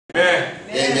Amen.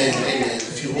 Amen. Amen.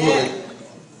 If you would,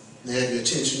 have your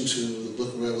attention to the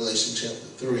book of Revelation chapter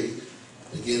 3,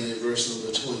 beginning at verse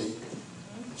number 20.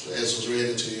 So as was read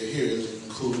into your hearing,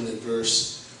 concluding at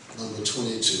verse number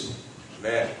 22.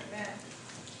 Amen.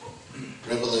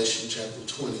 Revelation chapter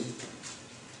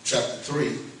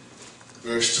 3,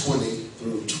 verse 20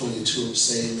 through 22.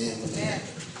 Say amen with me. Amen.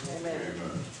 Amen.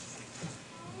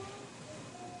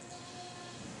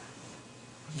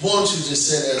 I want you to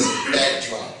set as a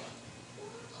backdrop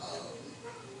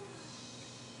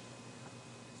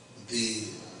the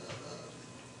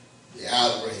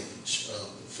outrage of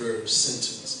the first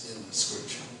sentence in the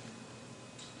scripture.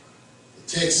 The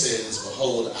text says,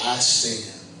 "Behold, I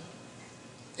stand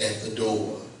at the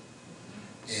door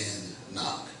and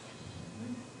knock."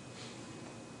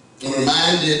 I'm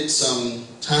reminded some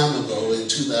time ago in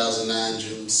 2009,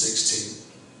 June 16th,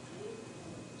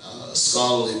 a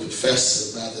scholarly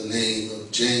professor by the name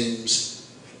of James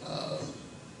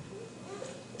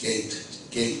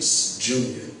Gates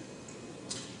Jr.,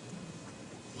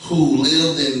 who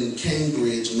lived in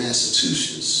Cambridge,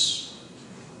 Massachusetts,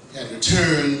 had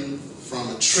returned from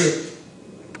a trip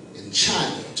in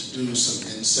China to do some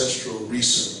ancestral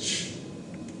research.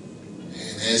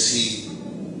 And as he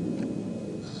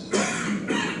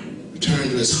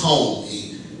returned to his home,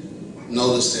 he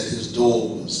noticed that his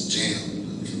door was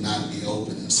jammed, could not be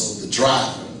opened. And so the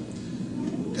driver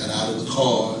got out of the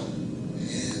car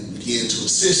and began to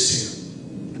assist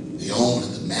him, the owner,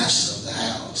 the master of the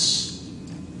house,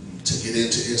 to get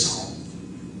into his home.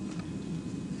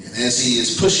 And as he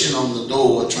is pushing on the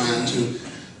door, trying to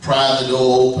pry the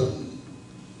door open,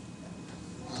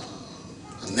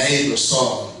 a neighbor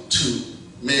saw two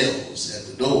males at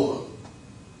the door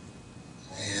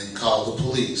and called the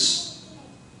police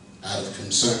out of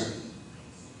concern.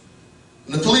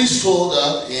 And the police pulled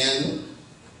up, and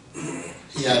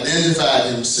he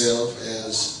identified himself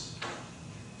as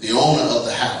the owner of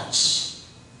the house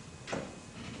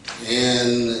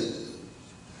and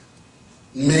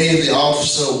made the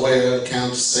officer aware,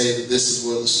 count to say that this is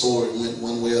where the story went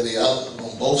one way or the other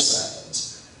on both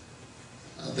sides,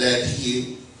 that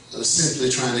he was simply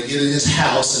trying to get in his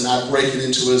house and not breaking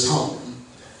into his home.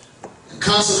 And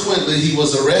consequently, he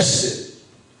was arrested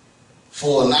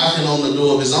for knocking on the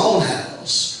door of his own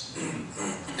house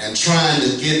and trying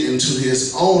to get into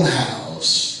his own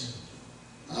house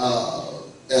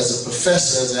as a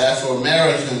professor, as an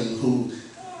Afro-American who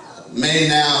may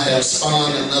now have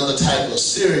spawned another type of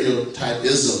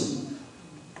stereotypism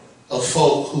of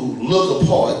folk who look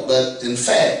apart, but in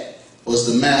fact was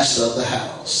the master of the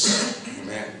house.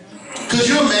 Amen. Could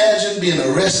you imagine being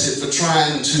arrested for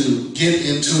trying to get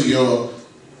into your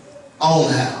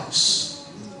own house?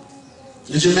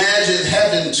 Could you imagine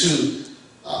having to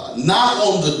knock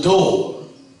on the door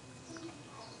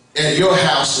at your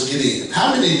house to get in?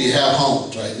 How many of you have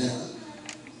homes right now?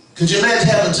 Could you imagine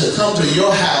having to come to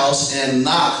your house and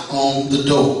knock on the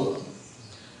door?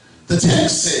 The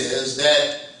text says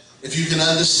that, if you can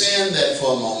understand that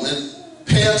for a moment,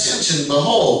 pay attention,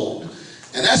 behold.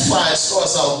 And that's why it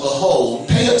starts off, behold,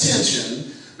 pay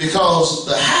attention, because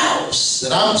the house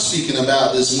that I'm speaking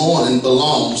about this morning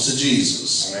belongs to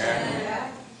Jesus.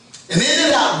 Amen. And isn't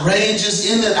it outrageous,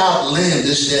 isn't it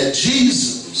outlandish that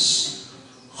Jesus,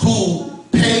 who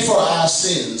paid for our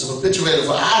sins, perpetuated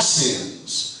for our sins,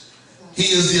 he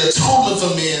is the atonement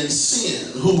for man's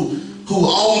sin, who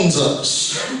owns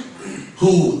us,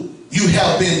 who you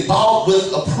have been bought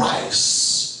with a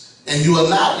price, and you are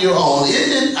not your own.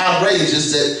 Isn't it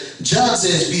outrageous that John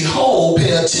says, behold,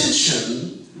 pay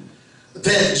attention,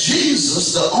 that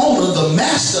Jesus, the owner, the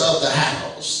master of the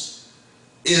house,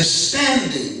 is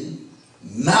standing,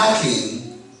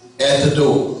 knocking at the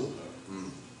door.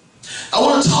 I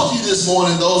want to talk to you this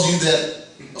morning, those of you that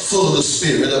are full of the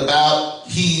Spirit, about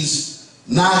he's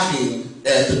knocking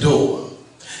at the door.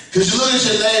 Because you look at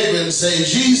your neighbor and say,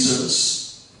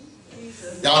 Jesus.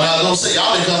 Y'all not going to say,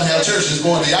 y'all didn't come to have church this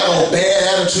morning. Y'all got a bad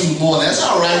attitude this morning. That's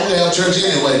all right. We have church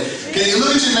anyway. Can you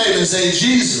look at your neighbor and say,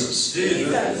 Jesus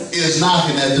is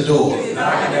knocking at the door.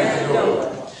 Knocking at the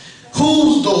door.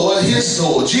 Whose door? His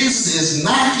door. Jesus is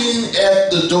knocking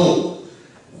at the door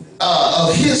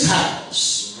of his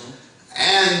house.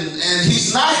 And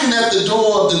he's knocking at the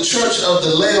door of the church of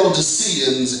the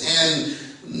Laodiceans, and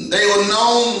they were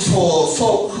known for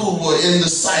folk who were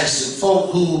indecisive,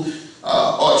 folk who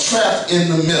are trapped in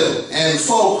the middle, and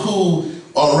folk who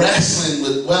are wrestling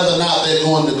with whether or not they're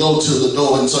going to go to the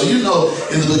door. And so, you know,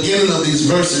 in the beginning of these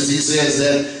verses, he says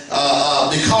that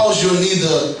because you're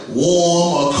neither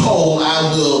warm or cold, I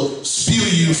will spew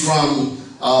you from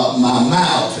my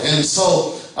mouth. And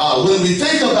so when we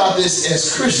think about this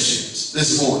as Christians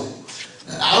this morning,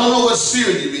 I don't know what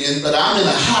spirit you're in, but I'm in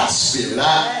a hot spirit.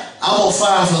 I'm on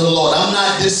fire for the Lord. I'm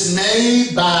not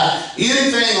dismayed by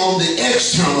anything on the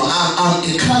external. I'm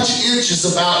conscientious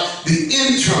about the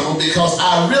internal because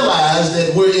I realize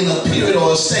that we're in a period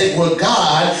or a state where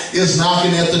God is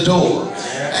knocking at the door.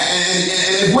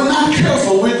 And if we're not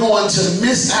careful, we're going to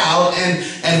miss out.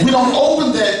 And we don't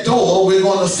open that door, we're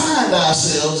going to find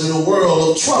ourselves in a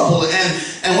world of trouble.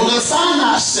 And we're going to find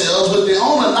ourselves with the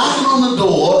owner knocking on the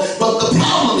door. But the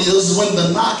problem is when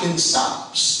the knocking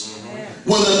stops.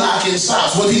 When the knocking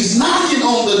stops. When he's knocking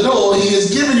on the door, he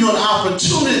is giving you an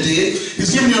opportunity.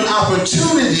 He's giving you an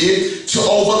opportunity to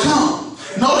overcome.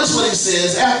 Notice what he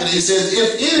says after. He says,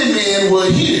 if any man were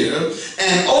here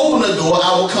and open the door,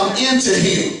 I will come into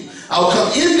him. I will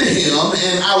come into him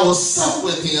and I will sup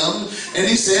with him. And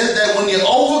he says that when you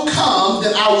overcome,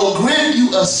 then I will grant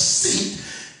you a seat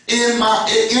in my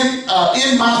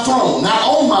throne. Not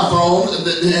on my throne,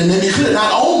 and then he could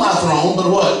not on my throne, but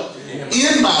what?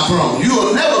 In my throne. You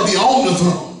will never be on the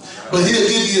throne, but he'll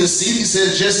give you a seat. He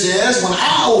says, just as when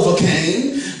I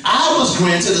overcame, I was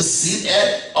granted a seat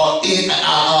in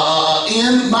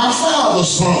my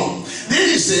Father's throne. Then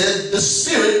he said, the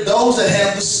Spirit, those that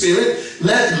have the Spirit,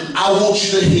 I want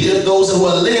you to hear those who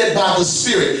are led by the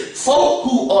Spirit. Folk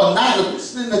who are not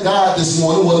listening to God this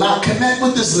morning will not connect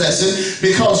with this lesson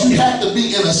because you have to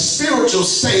be in a spiritual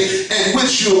state in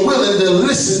which you're willing to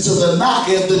listen to the knock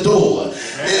at the door.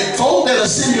 And folk that are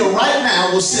sitting here right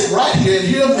now will sit right here and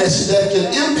hear a message that can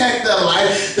impact their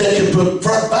life, that can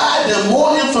provide them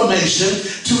more information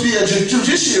to be a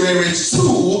judiciary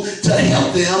tool to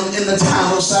help them in the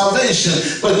time of salvation.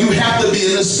 But you have to be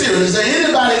in the Spirit. Is there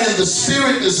anybody in the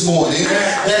Spirit this morning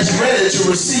that's ready to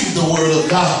receive the Word of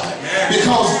God?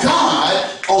 Because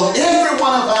God, on every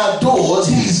one of our doors,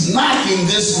 he's knocking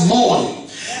this morning.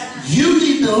 You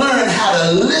need to learn how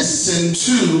to listen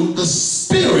to the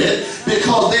Spirit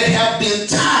because there have been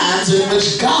times in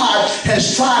which God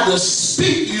has tried to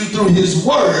speak to you through his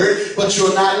word, but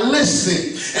you're not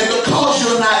listening. And because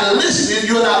you're not listening,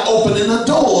 you're not opening the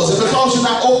doors. And because you're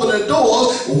not opening the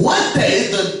doors, one day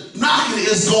the knocking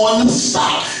is going to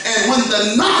stop. And when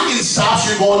the knocking stops,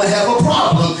 you're going to have a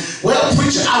problem. Well,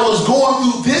 preacher, I was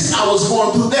going through this, I was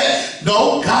going through that.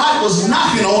 No, God was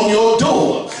knocking on your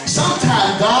door.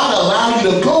 Sometimes God allows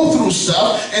you to go through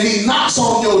stuff and he knocks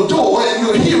on your door and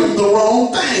you're hearing the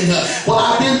wrong thing. Well,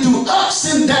 I've been through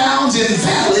ups and downs and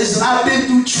valleys, and I've been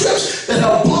through trips that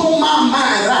have blown my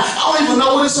mind. I don't even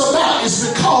know what it's about.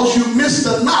 It's because you missed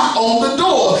the knock on the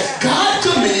door. God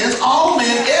commands all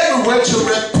men everywhere to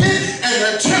repent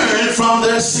and return from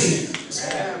their sins.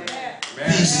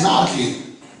 He's knocking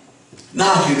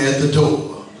at the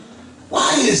door.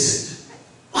 Why is it?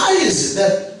 Why is it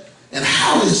that, and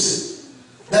how is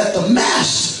it that the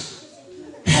master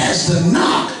has to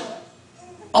knock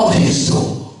on his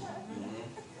door?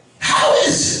 How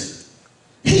is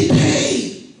it? He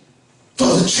paid for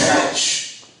the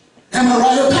church. Am I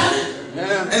right about it?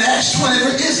 And Acts 20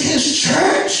 is his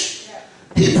church.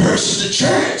 He purchased the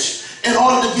church. In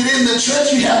order to get in the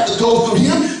church, you have to go through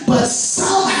him. But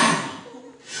somehow,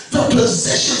 the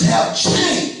positions have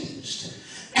changed.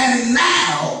 And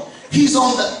now, he's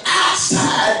on the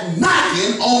outside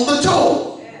knocking on the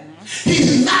door.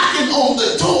 He's knocking on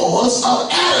the doors of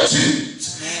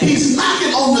attitudes. He's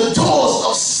knocking on the doors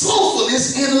of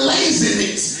slothfulness and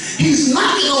laziness. He's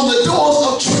knocking on the doors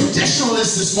of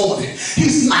traditionalists this morning.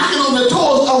 He's knocking on the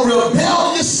doors of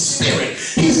rebellious spirit.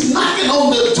 He's knocking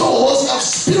on the doors of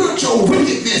spiritual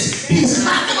wickedness. He's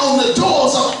knocking on the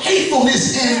doors of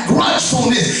hatefulness and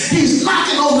grudgefulness. He's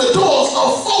knocking on the doors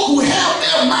of folk who have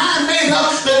their mind made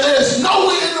up that there's no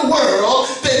way in the world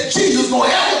that Jesus will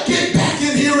ever get back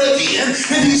in here again.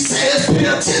 And he says, pay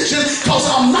attention, because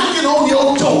I'm knocking on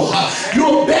your door.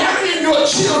 You're burying your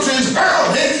children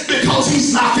early because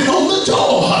he's knocking on the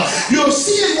door. You're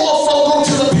seeing more folk go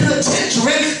to the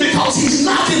penitentiary because he's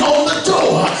knocking on the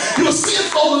door. You're seeing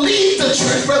folk leave the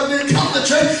church rather than come to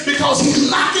church because he's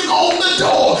knocking on the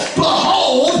door.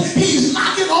 Behold, he's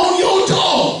knocking on your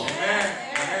door.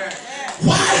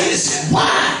 Why is it?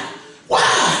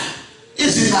 Why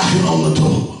is he knocking on the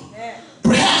door?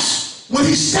 Perhaps when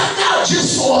he stepped out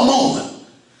just for a moment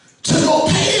to go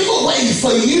pave a way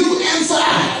for you and for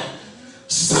I,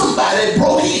 somebody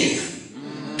broke in,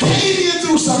 came in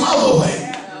through some other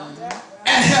way,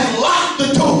 and have locked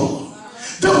the door.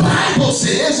 The Bible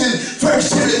says in 1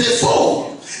 Timothy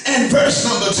 4 and verse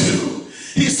number 2,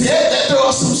 he said that there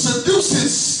are some seducing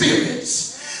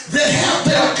spirits that have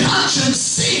their conscience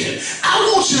seared. I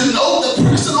want you to know the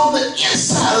person on the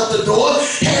inside of the door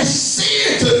has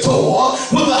seared the door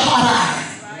with a hot iron.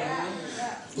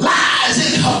 Lies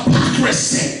and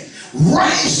hypocrisy,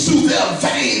 race through their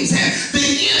veins, and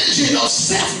the energy of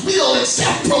self-will and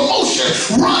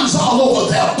self-promotion runs all over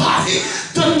their body.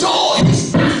 The door,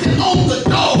 he's knocking on the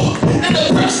door, and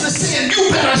the person is saying, you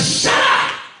better shut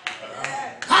up.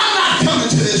 I'm not coming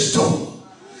to this door.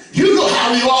 You know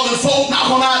how we all the folk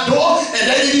knock on our door and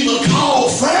they didn't even call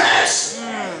first?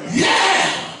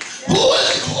 Yeah. Who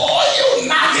are you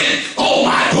knocking on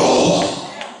my door?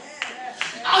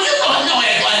 Oh, you know I don't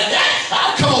act like that.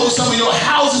 I'll come over to some of your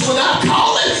houses without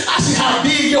calling. I see how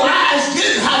big your eyes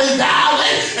get and how they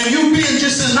dilate, and you being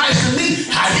just as nice to me.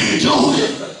 How you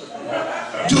doing?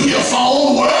 Do your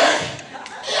phone work?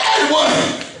 Yeah, it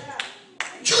works.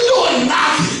 What you doing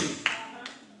knocking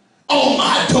on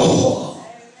my door?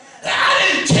 I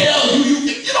didn't tell you,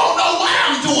 you don't know what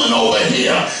I'm doing over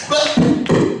here, but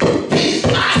he's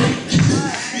knocking.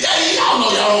 Yeah, y'all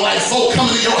know y'all don't like folk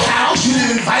coming to your house. You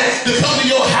didn't invite them to come to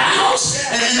your house,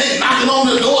 and then they knocking on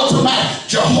the door to my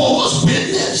Jehovah's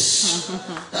Witness. You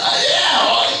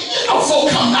know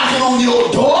folk come knocking on your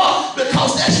door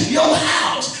because that's your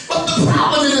house. But the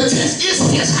problem in the text is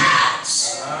his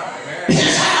house.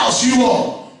 His house you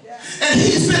own. And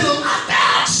he's been locked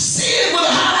out, sin with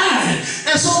a hot iron.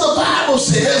 And so the Bible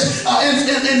says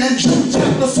in John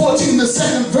chapter 14, the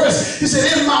second verse, he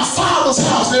said, in my Father's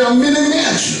house there are many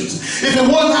mansions. If it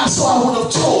were not so, I would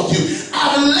have told you.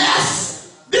 I've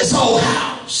left this whole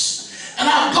house, and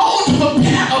I've gone to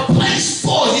prepare a place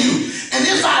for you. And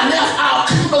if I left, I'll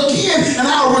come again and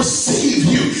I'll receive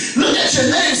you. Look at your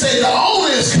name, say the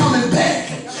owner is coming back.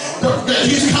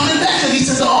 He's coming back, and he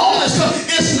says the owner is coming.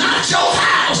 It's not your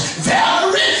house.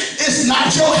 Valerie, it's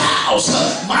not your house.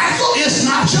 Michael, it's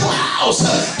not your house.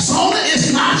 Sona,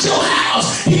 it's not your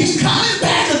house. He's coming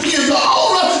back again. The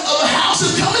owner of the house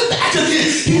is coming back again.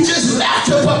 He just left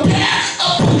to prepare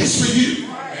a place for you.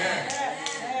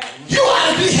 You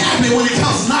ought to be happy when he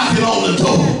comes knocking on the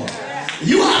door.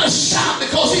 You ought to shout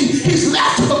because he's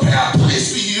left to prepare a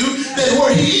place for you that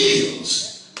where he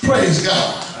is. Praise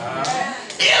God.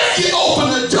 If you open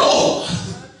the door,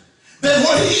 then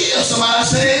where he is, somebody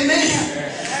say amen.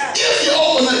 If you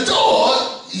open the door,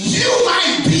 you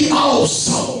might be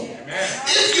also.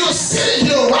 If you're sitting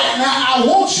here right now, I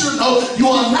want you to know you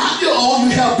are not your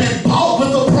own. You have been bought with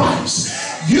a price.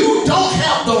 You don't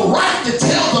have the right to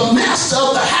tell the master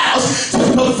of the house to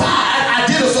provide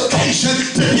identification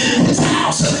to get in his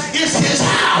house. It's his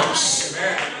house.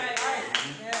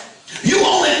 You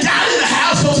only got in the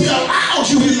house because he allowed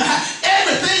you in the house.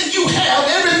 Everything you have,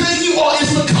 everything you are is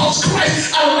because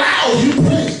Christ allowed you.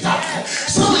 Praise God.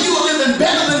 Some of you are living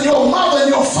better than your mother and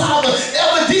your father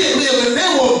ever did live, and they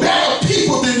were better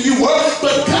people than you were,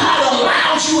 but God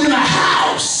allowed you in a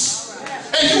house.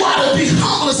 And you ought to be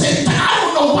humble and say, I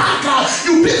don't know why, God,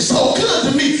 you've been so good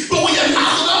to me, but when you're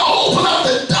knocking, I'm going to open up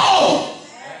the door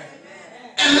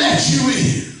and let you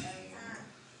in.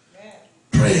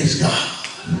 Praise God.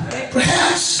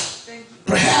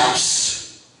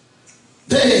 Perhaps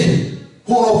they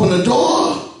won't open the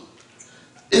door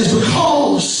is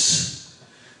because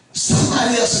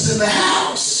somebody else is in the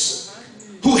house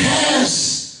who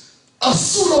has a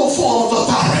pseudo form of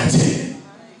authority.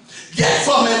 Get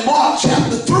from in Mark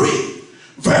chapter 3,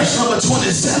 verse number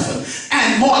 27,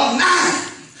 and Mark 9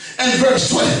 and verse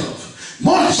 12.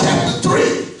 Mark chapter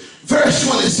 3, verse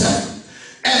 27,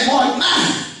 and Mark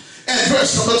 9 and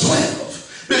verse number 12.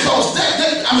 Because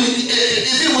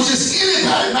if it was just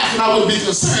anybody knocking, I wouldn't be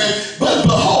concerned. But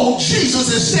behold, Jesus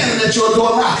is standing at your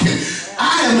door knocking.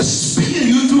 I am speaking to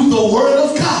you through the word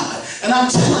of God. And I'm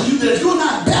telling you that if you're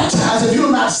not baptized, if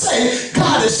you're not saved,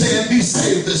 God is saying be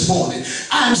saved this morning.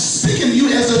 I'm speaking to you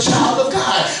as a child of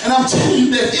God. And I'm telling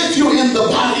you that if you're in the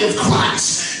body of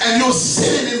Christ and you're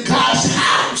sitting in God's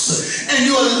house and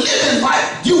you're living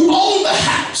like you own the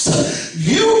house,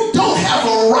 you don't have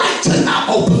a right to not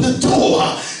open the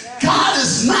door. God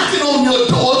is knocking on your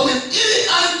door with any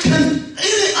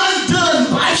undone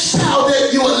lifestyle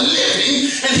that you're living,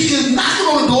 and he is knocking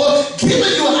on the door, giving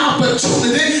you an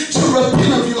opportunity to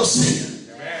repent of your sin.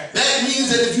 That means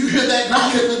that if you hear that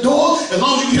knock at the door, as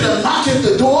long as you hear a knock at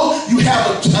the door, you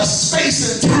have a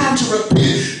space and time to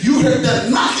repent. You heard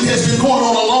that knocking has been going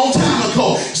on a long time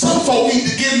ago. Some folk need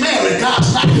to get married.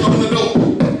 God's knocking on the door.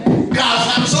 God's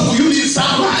knocking. Some you need to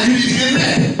stop lying. You need to get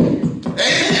married.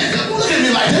 Amen. Don't look at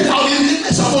me like that. Y'all need to get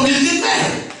married. Some folk need to get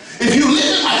married. If you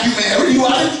living like you married, you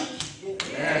ought to.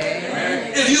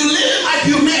 If you living like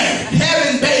you married,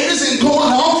 having babies and going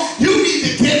on, you need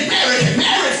to get married.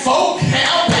 Married folk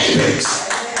have babies.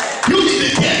 You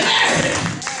need to get married.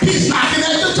 He's knocking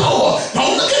at the door.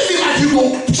 Don't look at me like you're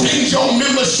going to change your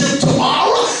membership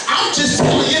tomorrow. I'm just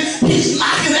telling you, he's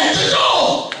knocking at the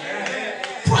door.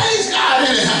 Praise God.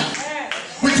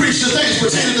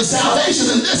 to salvation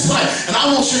in this life. And I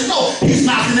want you to know he's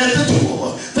knocking at the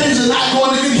door. Things are not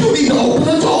going to get you. Need to open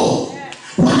the door.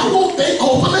 Why won't they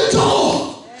open the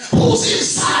door? Who's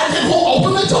inside that won't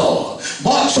open the door?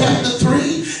 Mark chapter 3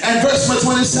 and verse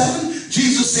 27,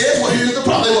 Jesus says, well, here's the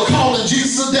problem. They were calling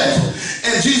Jesus a devil.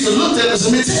 And Jesus looked at us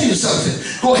and said, let me tell you something.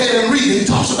 Go ahead and read it. He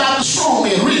talks about the strong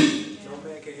man. Read. No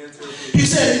man can enter. He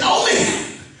said, no man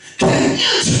can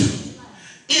enter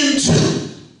into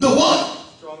the what?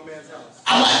 Strong man's house.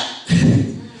 I like,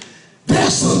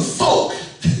 there's some folk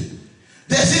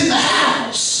that's in the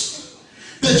house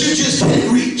that you just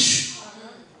can't reach.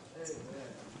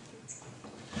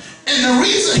 And the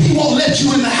reason he won't let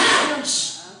you in the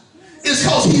house is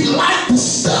because he likes the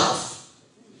stuff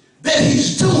that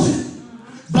he's doing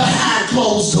behind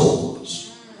closed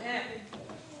doors.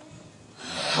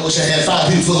 I wish I had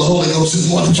 5 people full of the Holy Ghost this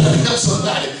morning trying to help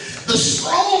somebody. The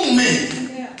strong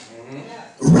man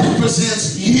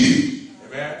represents you.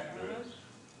 Amen.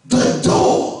 The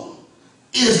door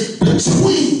is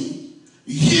between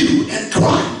you and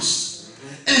Christ.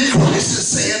 And Christ is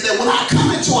saying that when I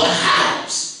come into a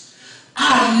house,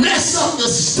 I mess up the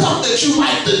stuff that you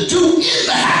like to do in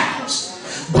the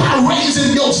house by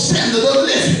raising your standard of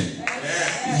living.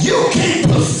 You can't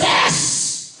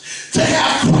profess to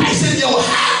have Christ in your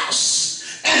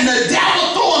house and the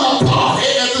devil throwing a party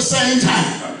at the same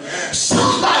time.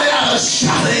 Somebody ought to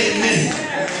shout amen.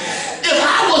 If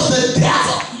I was the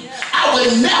devil, I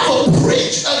would never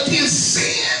preach against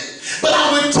sin, but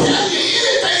I would tell you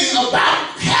anything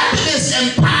about happiness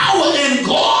and power and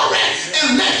glory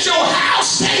and let your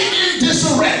house stay in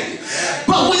disarray.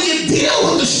 But when you deal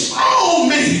with the strong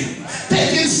man, they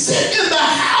can sit in the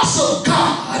house of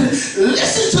God,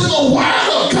 listen to the word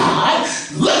of God,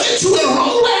 look at you and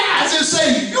roll their eyes and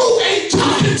say, you ain't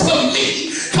talking to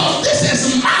me because this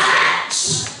is my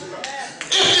house.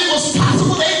 If it was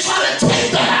possible, they try to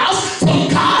take the house from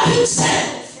God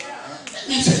himself. Let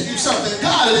me tell you something.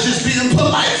 God is just being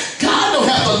polite. God don't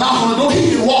have to knock on the door.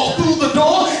 He can walk through the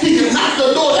door. He can knock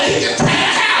the door down. He can tear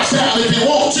the house down if he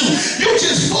wants to. You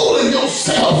just fooling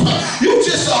yourself. You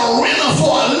just a renter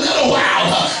for a little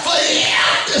while. For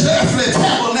this earthly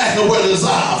tabernacle will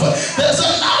dissolve. There's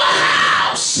another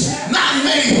house not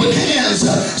made with hands. 2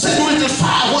 Corinthians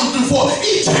 5, 1 through 4.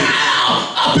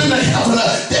 Eternal up in the heaven.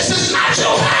 This is not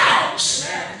your house.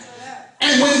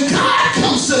 And when God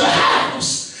comes to the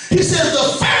house, he says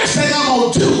the first thing I'm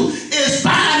going to do is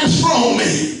bind the strong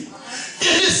man.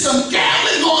 If there's some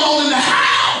gambling going on in the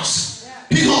house,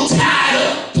 he's going to tie it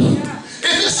up. If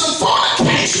there's some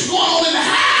fornication going on in the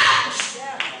house,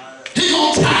 he's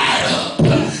going to tie it up.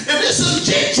 If there's some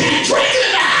chit-chat drinking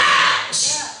in the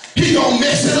house, he's going to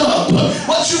mess it up.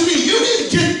 What you mean? You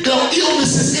didn't get the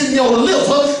illnesses in your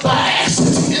liver by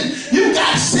accident. You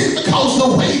got sick because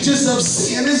the wages of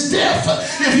sin is death.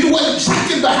 If you weren't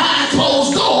drinking behind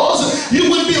closed doors, you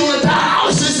wouldn't be on the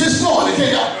dialysis this morning.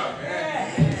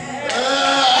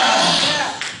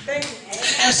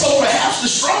 And so perhaps the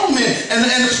strong man, and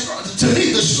to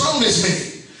me the strongest man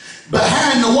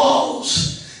behind the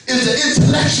walls is the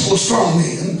intellectual strong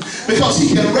man, because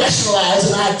he can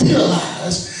rationalize and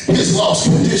idealize his lost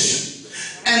condition.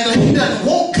 And he doesn't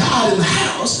want God in the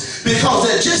house because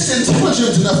they're just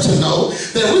intelligent enough to know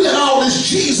that we got all this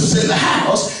Jesus in the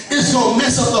house, it's going to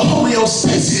mess up the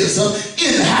homeostasis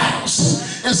in the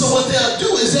house. And so what they'll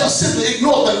do is they'll simply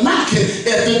ignore the knocking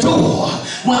at the door.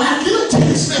 When I get a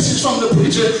text message from the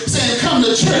preacher saying, come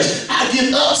to church, I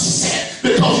get upset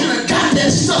because you done got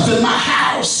that stuff in my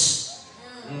house.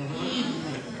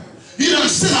 You done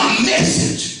sent a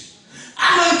message.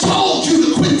 I done told you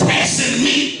to quit testing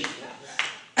me.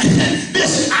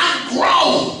 Listen, I'm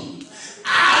grown.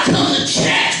 I come to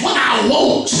church when I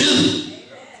want to.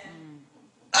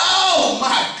 Oh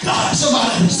my God,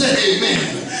 somebody say amen.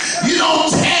 You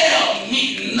don't tell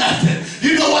me nothing.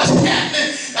 You know what's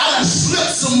happening? I done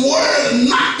slipped some word and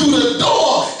knocked through the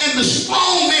door, and the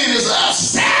strong man is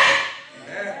upset.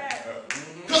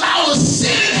 Because I was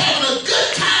sitting having a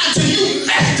good time till you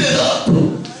messed it up.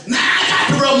 Now I got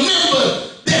to remember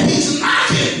that he's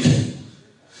knocking.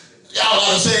 Y'all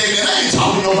ought to say amen. I ain't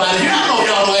talking to nobody here. I know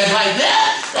y'all don't act like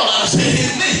that. Y'all ought to say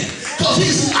amen. Because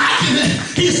he's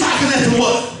knocking at the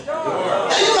what?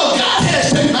 Now you know God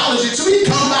has technology too. He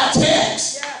come by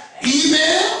text,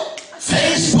 email,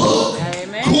 Facebook,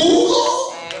 amen.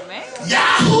 Google, amen.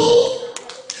 Yahoo.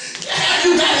 Have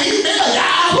you got email?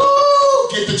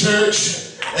 Yahoo. Get to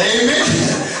church. Amen.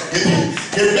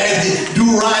 Get back, do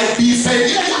right, be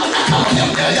faithful. Yeah, y'all come on,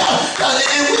 y'all.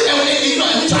 And you know,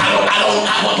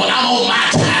 but I'm on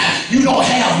my time. You don't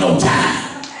have no time.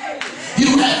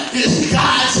 It's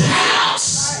God's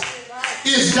house.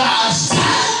 It's God's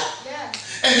time.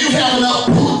 and you have an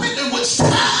appointment in which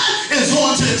time is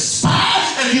going to expire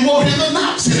and you won't hear the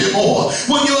knocks anymore.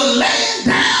 When you're laying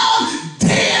down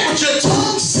dead with your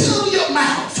tongue still in your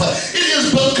mouth, it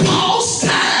is because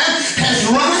time has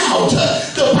run out.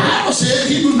 The Bible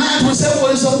said, Hebrews 9:27, for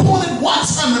it is appointed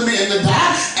once unto men to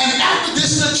die, and after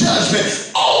this the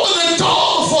judgment. Open the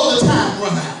door before the time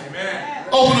run out. Amen.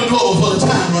 Open the door before the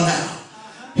time run out.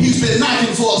 He's been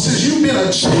knocking for us since you've been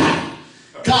a child.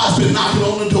 God's been knocking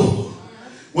on the door.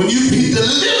 When he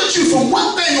delivered you from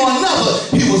one thing or another,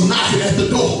 he was knocking at the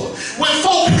door. When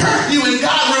folk hurt you and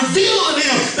God revealed to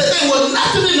them that they were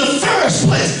nothing in the first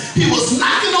place, he was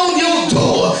knocking on your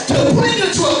door to bring you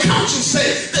to a conscious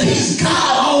state that he's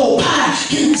God all by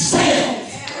himself.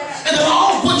 And that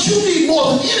all what you need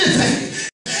more than anything,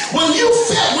 when you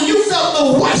felt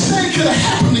the worst thing could have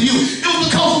happened to you, it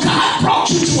was because God brought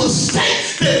you to a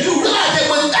state that you realized that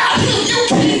without him you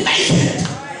can't make it.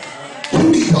 You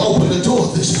need to open the door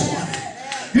this morning.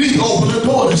 You need to open the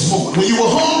door this morning. When you were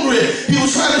hungry, he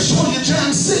was trying to show you,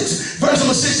 John 6, verse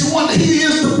number 61, that he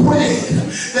is the bread,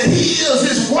 that he is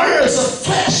his words of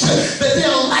flesh, that they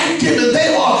are life-giving,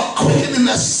 they are quickening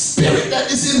the spirit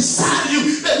that is inside of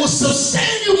you, that will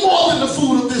sustain you more than the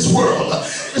food of this world.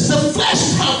 It's the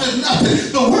flesh profit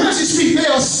nothing. The words he speaks, they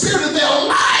are spirit, they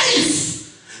are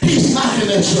life. He's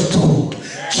knocking at your door.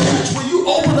 Church, when you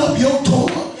open up your door,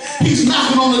 he's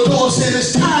knocking on the door saying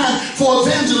it's time for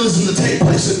evangelism to take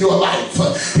place in your life.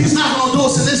 He's knocking on the door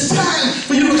saying it's time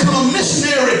for you to become a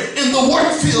missionary in the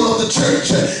work field of the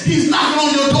church. He's knocking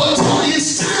on your door telling you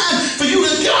it's time for you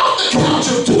to get off the couch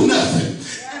of do nothing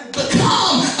and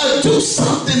become a do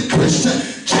something Christian.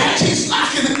 Church, he's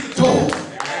knocking at the door.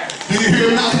 Do you hear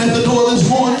him knocking at the door this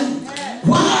morning?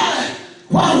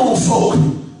 Why won't folk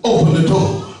open the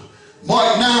door?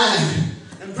 Mark 9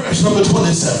 and verse number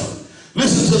 27.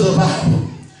 Listen to the Bible.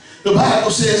 The Bible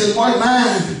says in Mark 9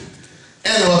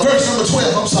 and verse number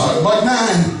 12, Mark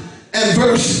 9 and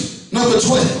verse number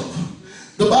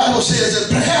 12. The Bible says that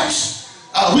perhaps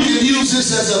we can use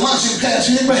this as a luncheon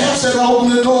passage. Perhaps they'll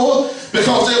open the door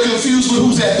because they're confused with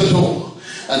who's at the door.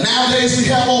 Nowadays we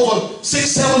have over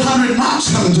 600-700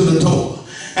 knocks coming to the door.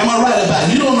 Am I right about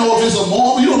it? You don't know if it's a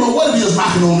Mormon, you don't know what it is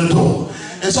knocking on the door.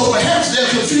 And so perhaps they're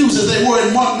confused as they were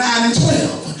in Mark 9 and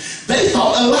 12. They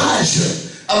thought Elijah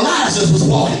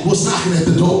was knocking at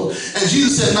the door. And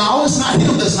Jesus said, no, it's not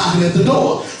him that's knocking at the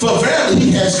door. For verily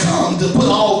he has come to put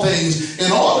all things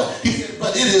in order.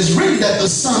 But it is written that the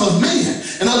Son of Man.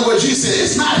 In other words, Jesus said,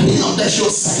 it's not him that's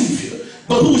your Savior.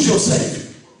 But who's your Savior?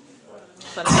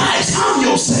 Christ, I'm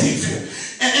your Savior.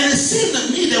 And it seemed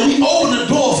to me that we open the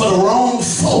door for the wrong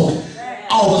folk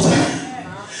all the time.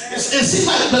 It seems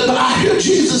like, but I hear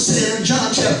Jesus say in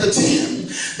John chapter 10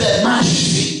 that my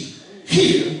sheep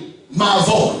hear my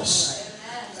voice.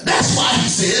 That's why he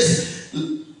says,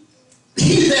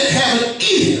 he that have an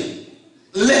ear,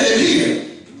 let him hear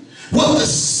what the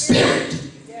Spirit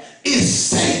is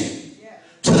saying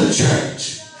to the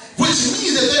church. Which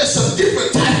means that there's some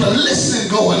different type of listening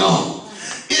going on.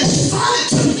 It's funny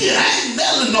to me, I ain't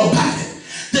telling nobody,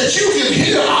 that you can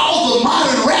hear all the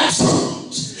modern rap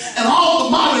songs and all the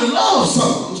modern love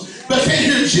songs, but can't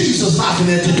hear Jesus knocking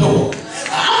at the door.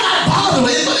 I'm not bothered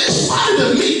with it, but it's funny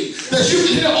to me that you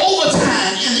can hear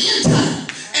overtime and end time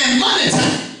and money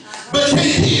time, but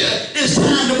can't hear it's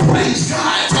time to praise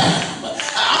God time.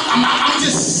 I'm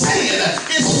just saying,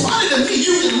 it's funny to me.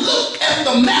 You can look at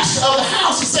the master of the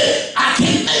house and say, I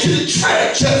can't make it to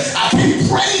church. I can't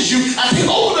praise you. I can't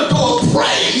open the door of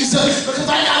praise because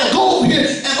I got to go over here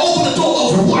and open the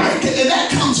door of work. And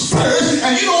that comes first,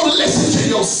 and you don't listen to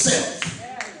yourself.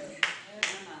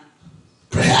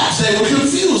 Perhaps they were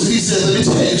confused. He said, let me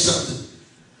tell you something.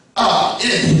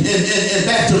 And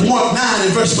back to Mark 9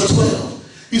 and verse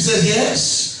 12. He said,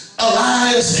 yes,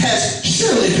 Elias has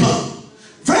surely come.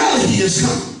 Verily he is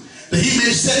come, that he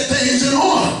may set things in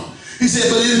order. He said,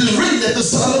 but it is written that the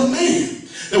Son of Man,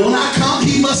 that when I come,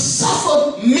 he must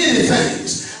suffer many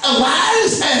things.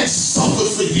 Elias had suffered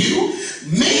for you.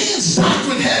 Man's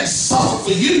doctrine had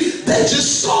suffered for you. They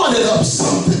just started up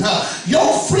something. Your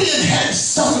friend had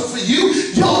suffered for you.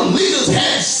 Your leaders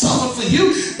had suffered for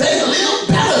you. They live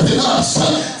better than us.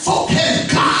 Folk had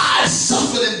God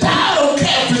suffered and died on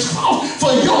Calvary's cross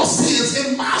for your sins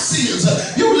and my sins.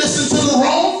 You listen to the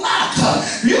wrong knock.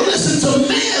 You listen to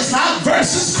man's knock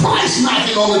versus Christ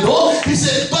knocking on the door. He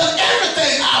said, but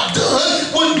everything I've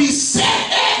done would be set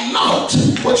at naught.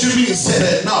 What What you mean set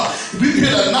at naught? If you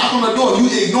hear the knock on the door, you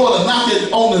ignore the knock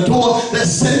on the door,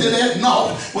 that's set it at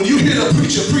naught. When you hear the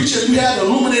preacher, you have the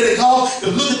illuminated God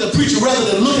to look at the preacher rather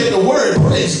than look at the word,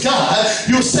 praise God,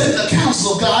 you'll set the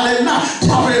counsel of God at naught.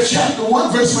 Proverbs chapter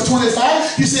 1, verse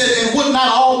 25, he said, and would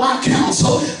not all my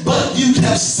counsel, but you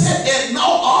have set at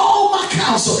naught all my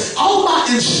counsel, all my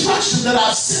instruction that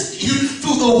I've sent you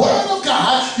through the word of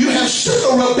God. You have shook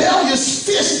a rebellious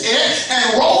fist at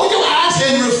and rolled your eyes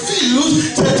and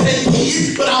refused to take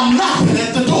heed, but I'm knocking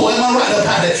at the door. Am I right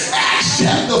about it? Acts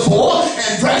chapter 4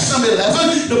 and verse number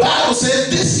 11, the Bible says,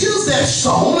 this is that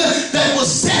stone that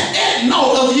was set at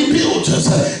naught of you builders.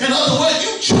 In other words,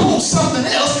 you chose something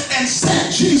else and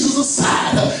set Jesus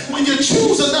aside. When you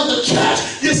choose another church,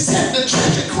 you set the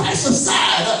church of Christ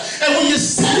aside. And when you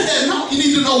set it at naught, you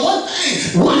need to know one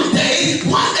thing. One day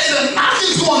the knock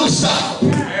is going to stop.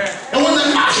 And when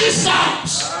the knocking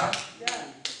stops,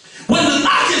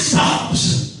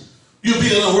 you'll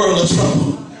be in a world of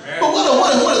trouble.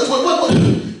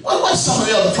 But what's some of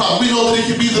the other problems? We know that it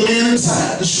can be the man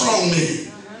inside, the strong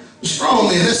man. The strong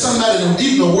man, there's somebody that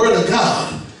even the word of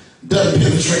God doesn't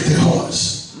penetrate their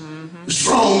hearts. The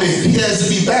strong man, he has to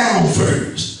be bound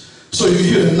first. So you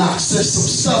hear the knocks. There's some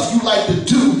stuff you like to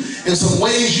do and some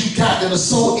ways you got that are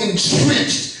so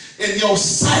entrenched in your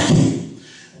psyche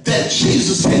that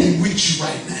Jesus can't even reach you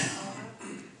right now.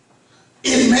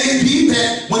 It may be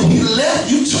that when he left,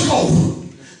 you took over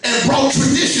and brought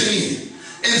tradition in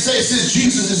and say, since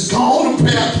Jesus is gone to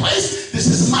prepare a place, this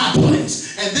is my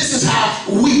place. And this is how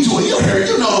we do it.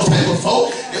 You know those type of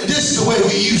folk. This is the way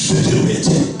we used to do it.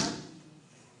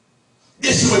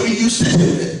 This is the way we used to do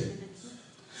it.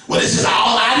 Well, this is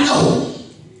all I know.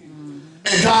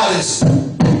 And God is